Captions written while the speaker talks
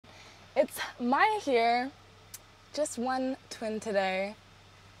It's Maya here, just one twin today.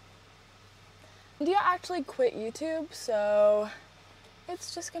 India actually quit YouTube, so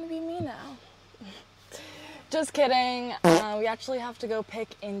it's just gonna be me now. Just kidding. We actually have to go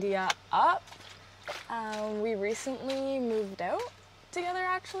pick India up. We recently moved out together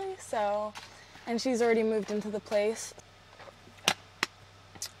actually, and she's already moved into the place.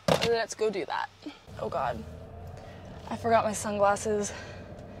 Let's go do that. Oh God, I forgot my sunglasses.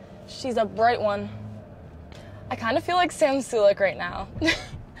 She's a bright one. I kind of feel like Sam Sulek right now.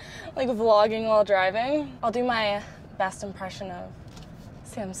 Like vlogging while driving. I'll do my best impression of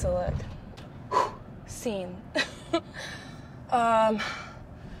Sam Sulek. Scene.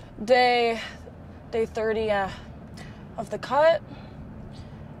 Day 30 of the cut.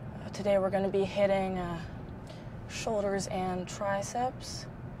 Today we're gonna be hitting shoulders and triceps.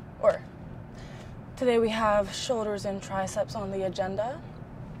 Today we have shoulders and triceps on the agenda.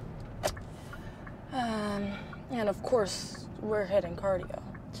 And of course, we're hitting cardio.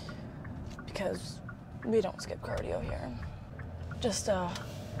 Because we don't skip cardio here. Just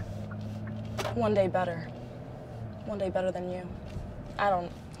one day better. One day better than you. I don't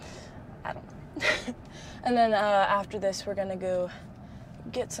know. And then after this, we're gonna go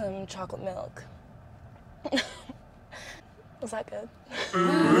get some chocolate milk. Was that good?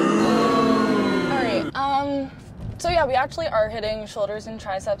 Alright, so yeah, we actually are hitting shoulders and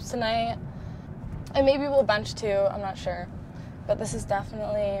triceps tonight. And maybe we'll bench too, I'm not sure. But this is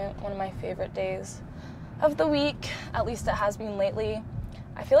definitely one of my favorite days of the week. At least it has been lately.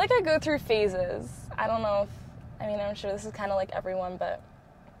 I feel like I go through phases. I don't know I'm sure this is kind of like everyone, but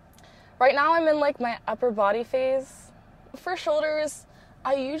right now I'm in like my upper body phase. For shoulders,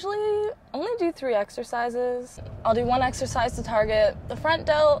 I usually only do 3 exercises. I'll do 1 exercise to target the front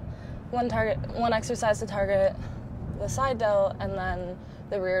delt, 1 exercise to target the side delt, and then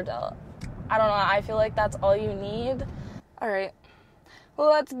the rear delt. I don't know, I feel like that's all you need. All right, well,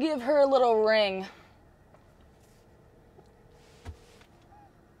 let's give her a little ring.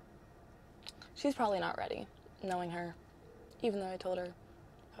 She's probably not ready, knowing her, even though I told her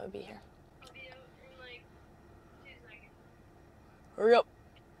I would be here. I'll be out in like 2 seconds. Hurry up.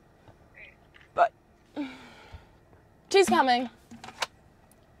 Bye. She's coming.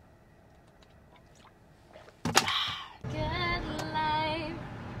 Good life.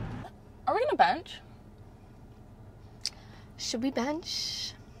 Are we gonna bench? Should we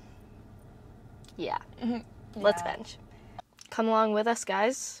bench? Yeah. Let's bench. Come along with us,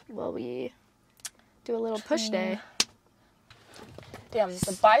 guys, while we do a little push day. Damn,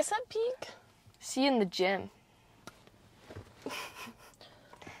 the bicep peak? See you in the gym.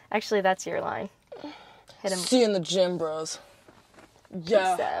 Actually, that's your line. Hit him. See you in the gym, bros.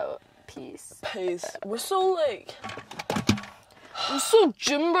 Yeah. Peace out. Peace. Peace. We're so like... I'm so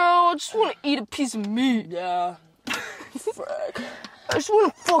gym, bro. I just want to eat a piece of meat. Yeah. Frick. I just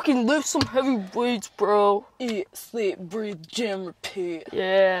want to fucking lift some heavy weights, bro. Eat, sleep, breathe, gym, repeat.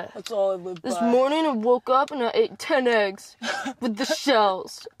 Yeah. That's all I live by. This morning I woke up and I ate 10 eggs with the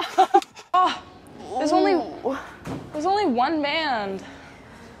shells. There's only one band.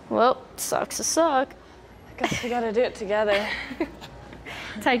 Well, sucks to suck. I guess we gotta do it together.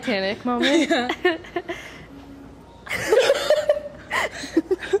 Titanic moment. Yeah.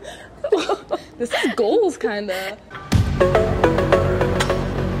 This is goals, kinda.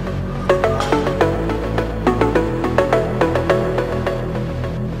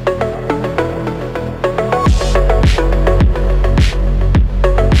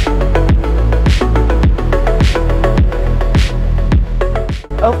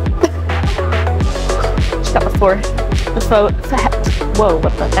 Oh. She got the floor. Whoa,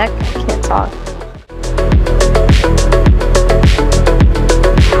 what the heck? I can't talk.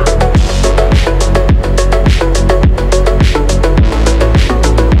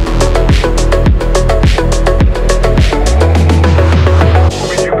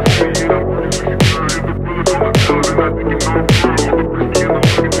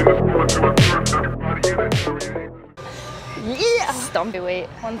 Yeah! Stumpy weight.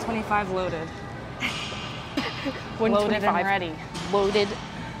 125 loaded. 125 Loaded and ready. Loaded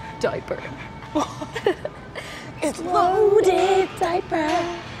diaper. It's loaded diaper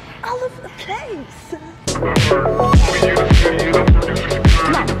all over the place. Come on.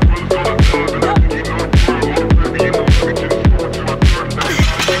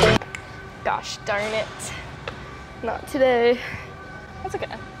 Gosh darn it. Not today. That's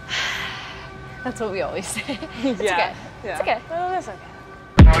okay. That's what we always say. It's okay. Yeah. It's okay. Oh, it's okay.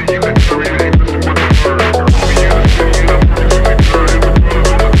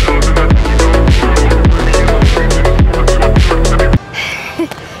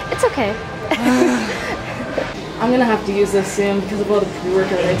 It's okay. I'm gonna have to use this soon because of all the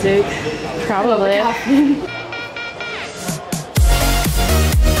pre-workout I take. Probably.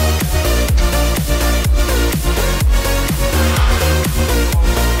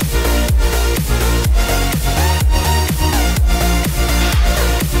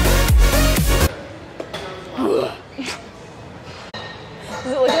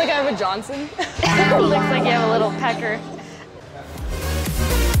 Does it look like I have a Johnson? Looks like you have a little pecker.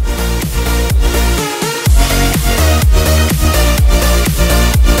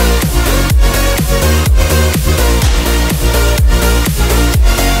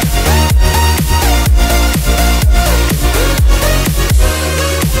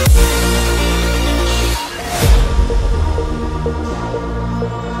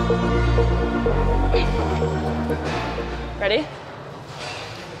 Ready?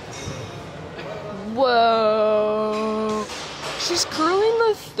 Whoa. She's curling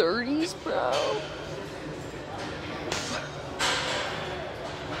the 30s, bro.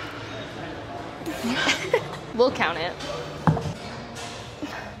 We'll count it.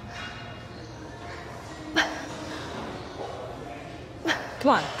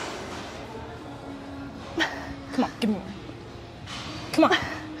 Come on. Come on, give me more. Come on.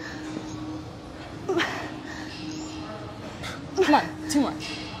 Come on, 2 more.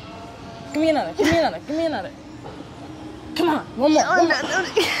 Give me another, give me another, give me another. Come on, one more. One more.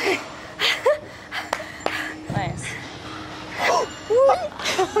 Nice. Oh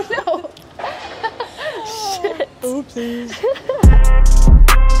no. Shit. Oopsies.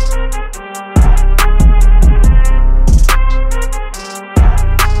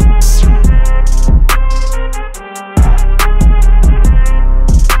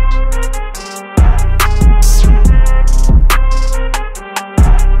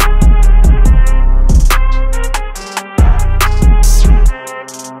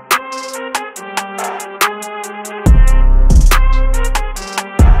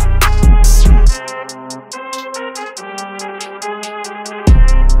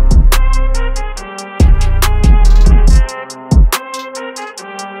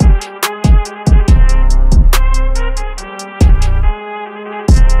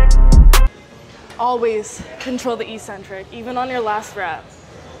 Always control the eccentric, even on your last rep.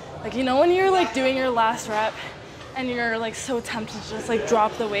 Like, you know when you're like doing your last rep and you're like so tempted to just like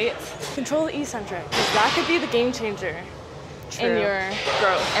drop the weights? Control the eccentric, because that could be the game changer in your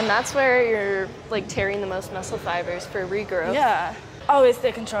growth. And that's where you're like tearing the most muscle fibers for regrowth. Yeah, always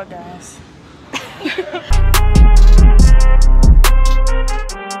stay controlled, guys.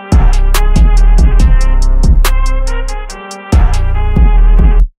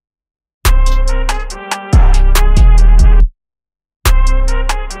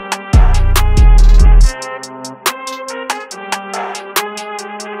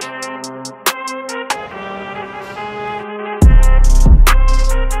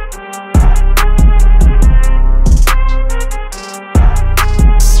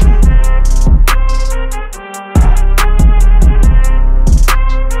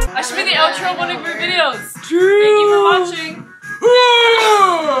 Outro of one of your videos. True.